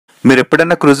మీరు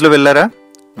ఎప్పుడన్నా క్రూజ్లో వెళ్ళారా?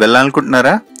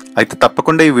 వెళ్ళాలనుకుంటున్నారా? అయితే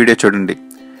తప్పకుండా ఈ వీడియో చూడండి.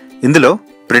 ఇందులో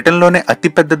బ్రిటన్లోనే అతి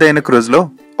పెద్దదైన క్రూజ్లో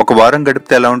ఒక వారం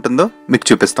గడిపితే ఎలా ఉంటుందో మీకు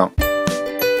చూపిస్తాం.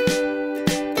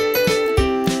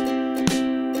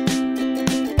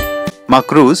 మా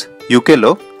క్రూజ్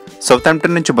యూకేలో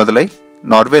సౌతాంప్టన్ నుంచి మొదలై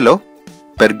నార్వేలో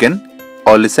బెర్గెన్,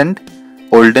 ఆలిసెండ్,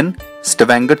 ఓల్డెన్,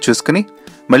 స్టెవాంగర్ చూసుకుని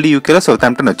మళ్ళీ యూకేలో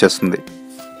సౌతాంప్టన్ వచ్చేస్తుంది.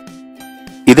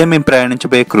 ఇదే మేము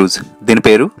ప్రయాణించబోయే క్రూజ్. దీని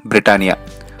పేరు బ్రిటానియా.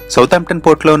 సౌతాంప్టన్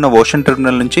పోర్ట్లో ఉన్న ఓషన్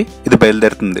టెర్మినల్ నుంచి ఇది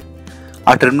బయలుదేరుతుంది.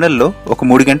 ఆ టెర్మినల్లో ఒక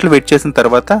 3 గంటలు వెయిట్ చేసిన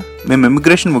తర్వాత మేము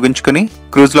ఇమిగ్రేషన్ ముగించుకొని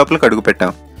క్రూజ్ లోపలికి అడుగు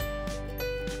పెట్టాం.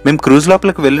 మేము క్రూజ్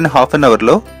లోపలికి వెళ్ళిన హాఫ్ అన్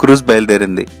అవర్లో క్రూజ్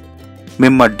బయలుదేరింది.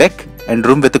 మేము మా డెక్ అండ్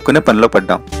రూమ్ వెతుక్కునే పనిలో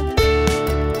పడ్డాం.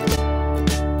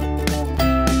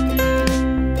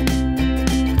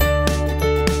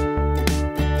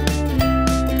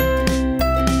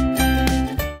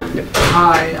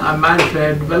 Hi, I'm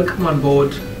Manfred. Welcome on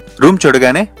board. Room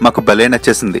చూడగానే మాకు భలే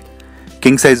నచ్చేసింది.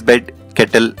 King size bed,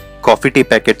 kettle, coffee tea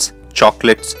packets,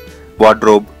 chocolates,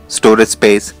 wardrobe, storage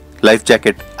space, life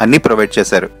jacket అన్నీ ప్రొవైడ్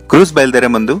చేశారు. క్రూజ్ బయలుదేరే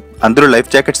ముందు అందరూ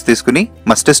లైఫ్ జాకెట్స్ తీసుకుని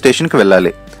మస్టర్ స్టేషన్కి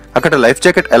వెళ్ళాలి. అక్కడ లైఫ్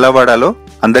జాకెట్ ఎలా వాడాలో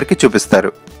అందరికీ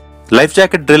చూపిస్తారు. లైఫ్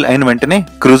జాకెట్ డ్రిల్ అయిన వెంటనే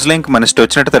క్రూజ్ లో మన ఇష్టం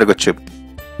వచ్చినట్టు తిరగొచ్చు.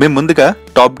 మేము ముందుగా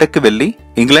టాప్ డెక్ వెళ్ళి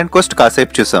ఇంగ్లాండ్ కోస్ట్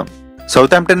కాసేపు చూసాం.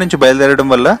 సౌతాంప్టన్ నుంచి బయలుదేరడం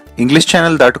వల్ల ఇంగ్లీష్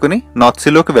ఛానల్ దాటుకుని నార్త్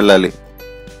సీలోకి వెళ్ళాలి.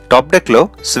 టాప్ డెక్ లో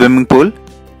swimming pool,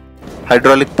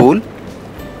 hydraulic pool,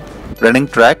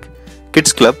 running track,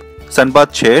 kids club, sun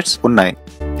bath chairs ఉన్నాయి.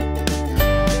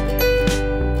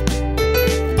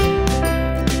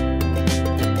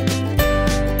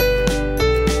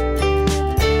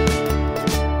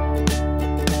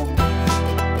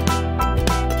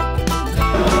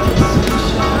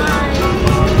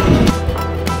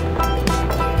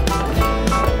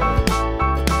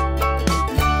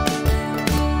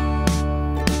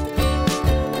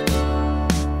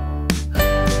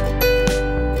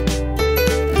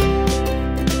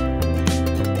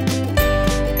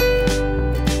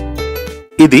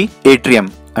 ఇది ఏట్రియం,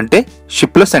 అంటే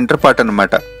షిప్ లో సెంటర్ పార్ట్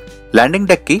అన్నమాట. ల్యాండింగ్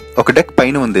డెక్ కి ఒక డెక్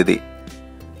పైన ఉంది. ఇది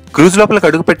క్రూజ్ లోపలికి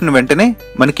అడుగు పెట్టిన వెంటనే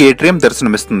మనకి ఏట్రియం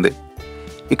దర్శనమిస్తుంది.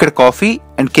 ఇక్కడ కాఫీ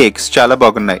అండ్ కేక్స్ చాలా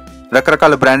బాగున్నాయి.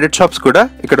 రకరకాల బ్రాండెడ్ షాప్స్ కూడా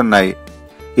ఇక్కడ ఉన్నాయి.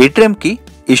 ఏట్రియం కి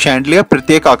ఈ షాండ్లియర్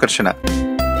ప్రత్యేక ఆకర్షణ.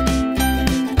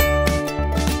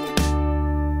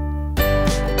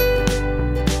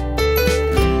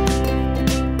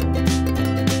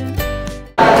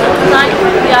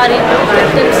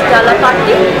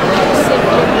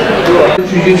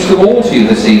 Introduce them all to you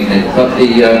this evening, but the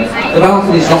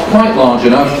balcony is not quite large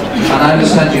enough, and I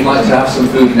understand you'd like to have some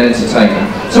food and entertainment.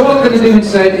 So what I'm going to do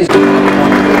instead is...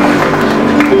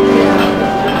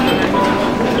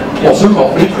 What a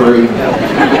motley crew!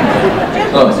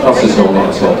 Oh, that's just all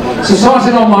right, so. So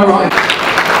starting on my right.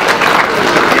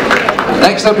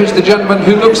 Next up is the gentleman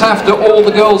who looks after all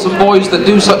the girls and boys that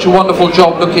do such a wonderful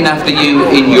job looking after you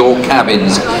in your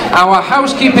cabins. Our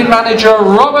housekeeping manager,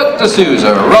 Robert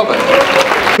D'Souza. Robert.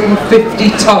 50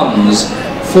 tons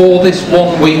for this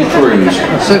one-week cruise.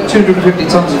 So 250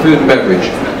 tons of food and beverage.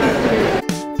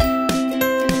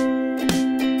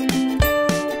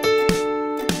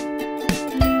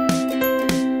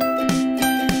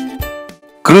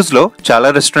 Cruise లో చాలా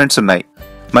restaurants ఉన్నాయి.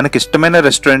 మనకిష్టమైన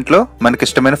restaurant లో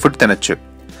మనకిష్టమైన food తినొచ్చు.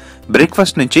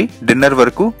 Breakfast నుంచి dinner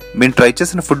వరకు మేము try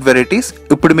చేసిన food varieties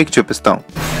ఇప్పుడు మీకు చూపిస్తాం.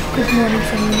 Good morning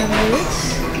from Norway.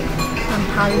 I'm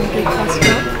having breakfast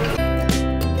now.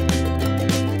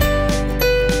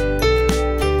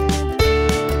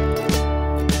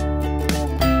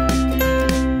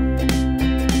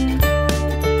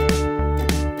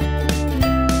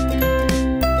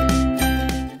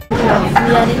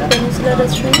 We are in Peninsula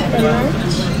restaurant for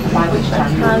lunch.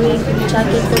 I'm having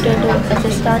jacket potato as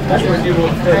a starter and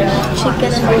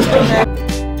chicken and roasted.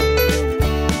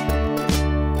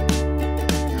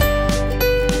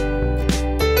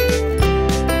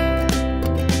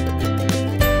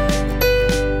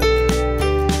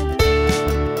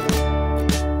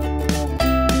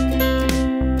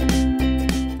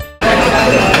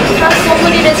 We have so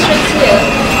many restaurants here.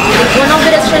 One of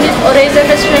the restaurants is Oraison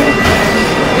restaurant.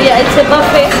 It's a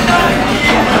buffet.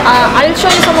 I'll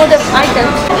show you some of the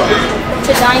items. It's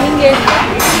a dining area.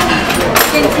 You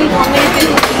can see how many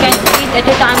people you can eat at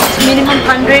a time. It's minimum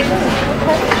 100.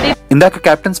 ఇందాక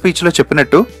captain speech లో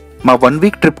చెప్పినట్టు మా 1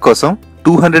 week trip కోసం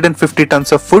 250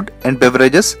 tons of food and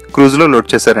beverages cruise లో load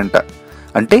చేశారంట.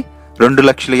 అంటే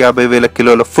 2,50,000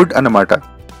 కిలోల food అన్నమాట.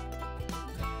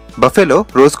 బఫేలో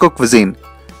రోజుకో క్విజీన్.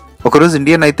 ఒకరోజు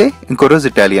ఇండియన్ అయితే ఇంకో రోజు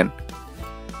Italian.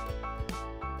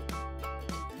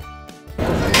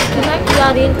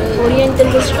 are in Oriental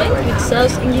restaurant which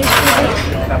serves English cuisine.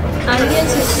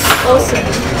 Ambience is awesome.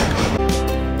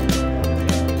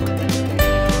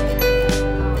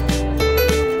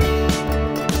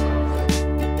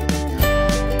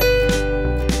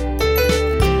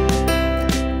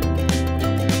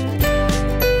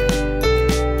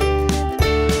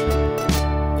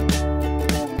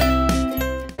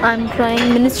 I'm trying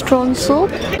minestrone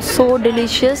soup. So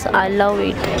delicious. I love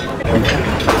it.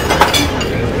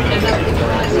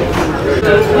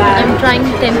 I'm trying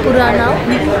tempura now.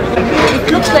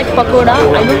 It looks like pakoda.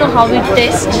 I don't know how it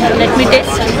tastes. Let me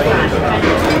taste.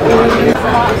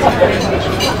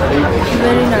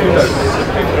 Very nice.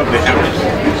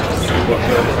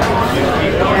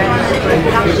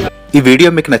 ఈ video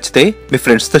మీకు నచ్చితే మీ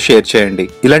ఫ్రెండ్స్తో share చేయండి.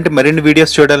 ఇలాంటి మరిన్ని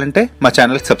videos చూడాలంటే మా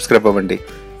ఛానల్కి సబ్స్క్రైబ్ అవ్వండి.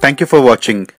 Thank you for watching.